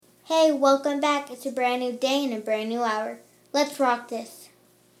Hey, welcome back. It's a brand new day and a brand new hour. Let's rock this.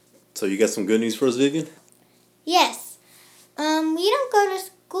 So you got some good news for us, Vivian? Yes. We don't go to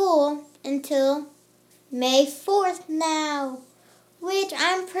school until May 4th now, which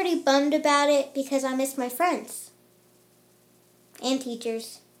I'm pretty bummed about it because I miss my friends and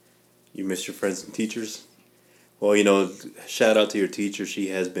teachers. You miss your friends and teachers? Well, shout out to your teacher. She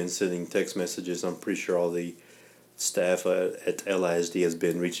has been sending text messages. I'm pretty sure all the staff at LISD has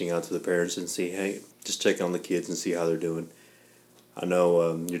been reaching out to the parents and see, hey, just check on the kids and see how they're doing. I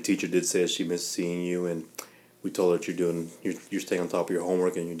know your teacher did say she missed seeing you, and we told her that you're staying on top of your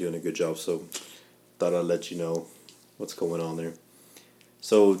homework and you're doing a good job. So thought I'd let you know what's going on there.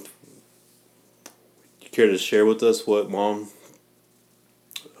 So, you care to share with us what Mom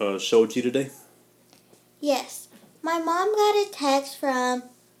showed you today? Yes. My mom got a text from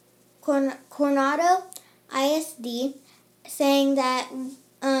Coronado ISD saying that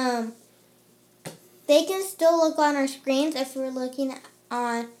they can still look on our screens if we're looking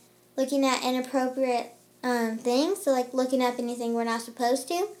at inappropriate things, so like looking up anything we're not supposed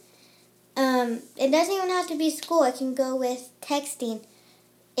to. It doesn't even have to be school. It can go with texting.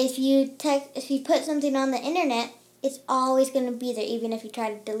 If you put something on the internet, it's always going to be there. Even if you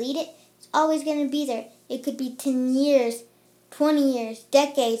try to delete it, it's always going to be there. It could be 10 years, 20 years,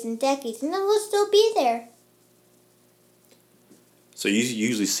 decades and decades, and it will still be there. So you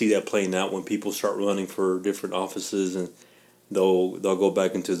usually see that playing out when people start running for different offices, and they'll go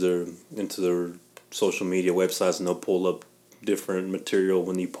back into their social media websites and they'll pull up different material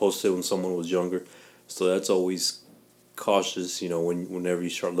when you posted when someone was younger. So that's always cautious, whenever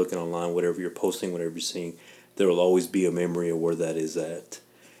you start looking online, whatever you're posting, whatever you're seeing, there will always be a memory of where that is at.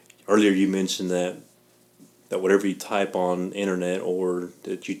 Earlier you mentioned that whatever you type on internet or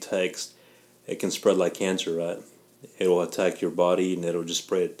that you text, it can spread like cancer, right? It'll attack your body and it'll just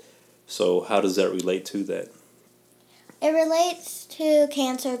spread. So how does that relate to that? It relates to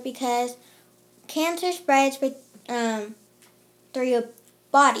cancer because cancer spreads through your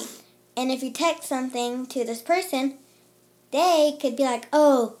body. And if you text something to this person, they could be like,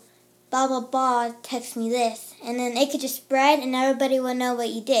 oh, blah, blah, blah, text me this. And then it could just spread and everybody will know what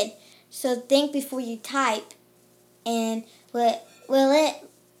you did. So think before you type. And will it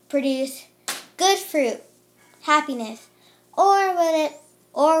produce good fruit, happiness? Or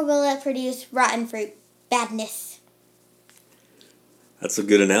will it produce rotten fruit, badness? That's a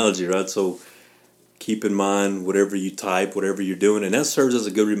good analogy, right? So keep in mind whatever you type, whatever you're doing, and that serves as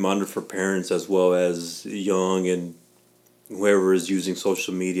a good reminder for parents as well as young and whoever is using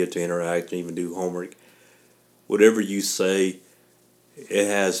social media to interact and even do homework. Whatever you say, it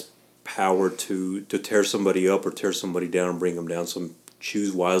has power to tear somebody up or tear somebody down and bring them down. So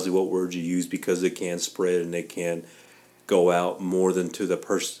choose wisely what words you use because it can spread and it can go out more than the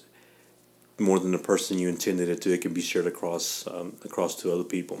person you intended it to. It can be shared across to other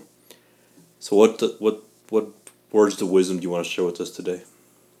people. So what words of wisdom do you want to share with us today?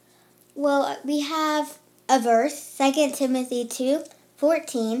 Well, we have a verse, 2 Timothy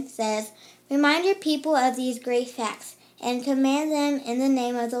 2:14 says, "Remind your people of these great facts and command them in the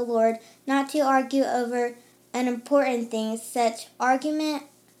name of the Lord not to argue over unimportant things. Such arguments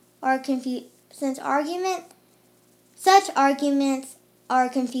are confusing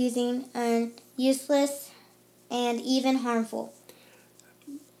and useless and even harmful."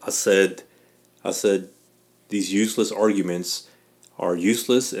 I said these useless arguments are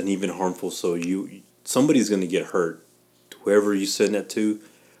useless and even harmful. So somebody's going to get hurt, whoever you send that to.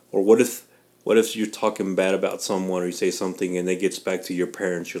 Or what if you're talking bad about someone or you say something and it gets back to your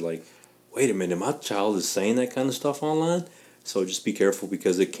parents? You're like, wait a minute, my child is saying that kind of stuff online. So just be careful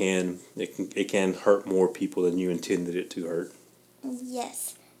because it can hurt more people than you intended it to hurt.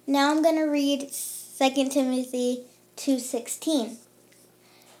 Yes. Now I'm going to read 2 Timothy 2:16.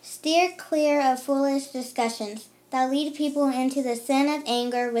 "Steer clear of foolish discussions that lead people into the sin of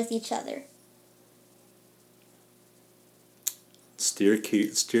anger with each other." Steer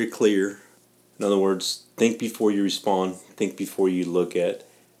clear. In other words, think before you respond, think before you look at,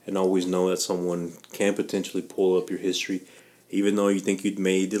 and always know that someone can potentially pull up your history. Even though you think you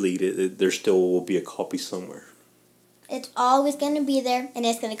may delete it, there still will be a copy somewhere. It's always going to be there, and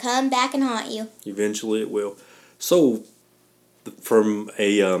it's going to come back and haunt you. Eventually it will. So, from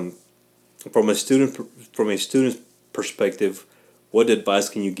a student's perspective, what advice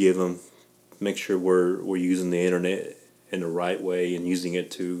can you give them? Make sure we're using the internet in the right way and using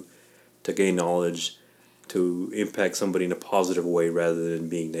it to gain knowledge, to impact somebody in a positive way rather than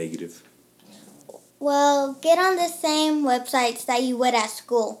being negative. Well, get on the same websites that you would at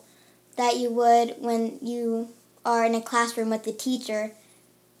school, that you would when you are in a classroom with the teacher.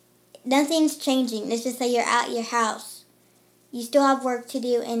 nothing's changing. It's just that you're at your house. You still have work to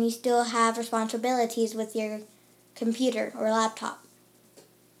do, and you still have responsibilities with your computer or laptop.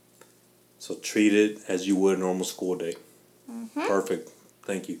 So treat it as you would a normal school day. Mm-hmm. Perfect.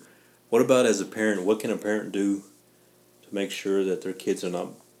 Thank you. What about as a parent? What can a parent do to make sure that their kids are not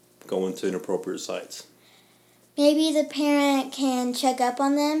going to inappropriate sites? Maybe the parent can check up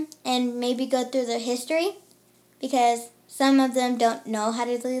on them and maybe go through their history, because some of them don't know how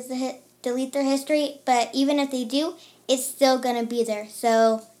to delete their history, but even if they do, it's still going to be there.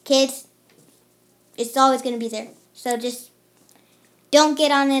 So kids, it's always going to be there. So just don't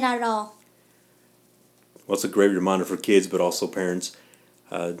get on it at all. Well, it's a great reminder for kids, but also parents.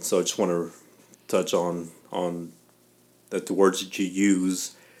 So I just want to touch on that the words that you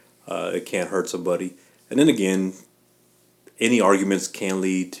use, it can't hurt somebody. And then again, any arguments can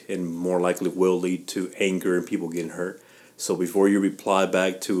lead and more likely will lead to anger and people getting hurt. So before you reply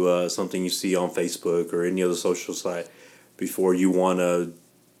back to something you see on Facebook or any other social site, before you want to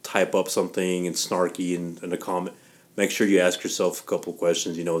type up something and snarky in a comment, make sure you ask yourself a couple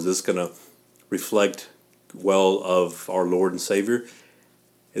questions. Is this going to reflect well of our Lord and Savior?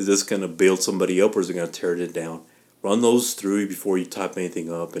 Is this going to build somebody up, or is it going to tear it down? Run those through before you type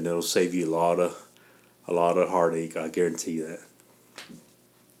anything up, and it'll save you a lot of heartache. I guarantee you that.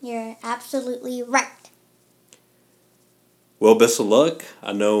 You're absolutely right. Well, best of luck.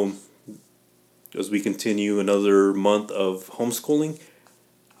 I know as we continue another month of homeschooling,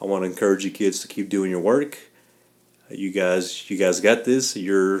 I want to encourage you kids to keep doing your work. You guys got this.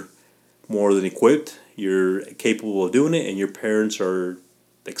 You're more than equipped. You're capable of doing it, and your parents are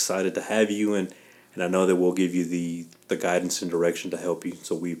excited to have you, and I know that we'll give you the guidance and direction to help you.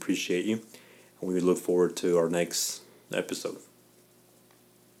 So we appreciate you, and we look forward to our next episode.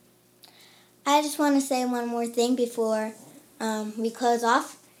 I just want to say one more thing before we close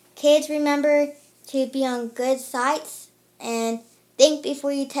off. Kids, remember to be on good sites and think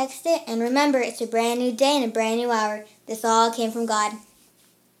before you text it. And remember, it's a brand new day and a brand new hour. This all came from God.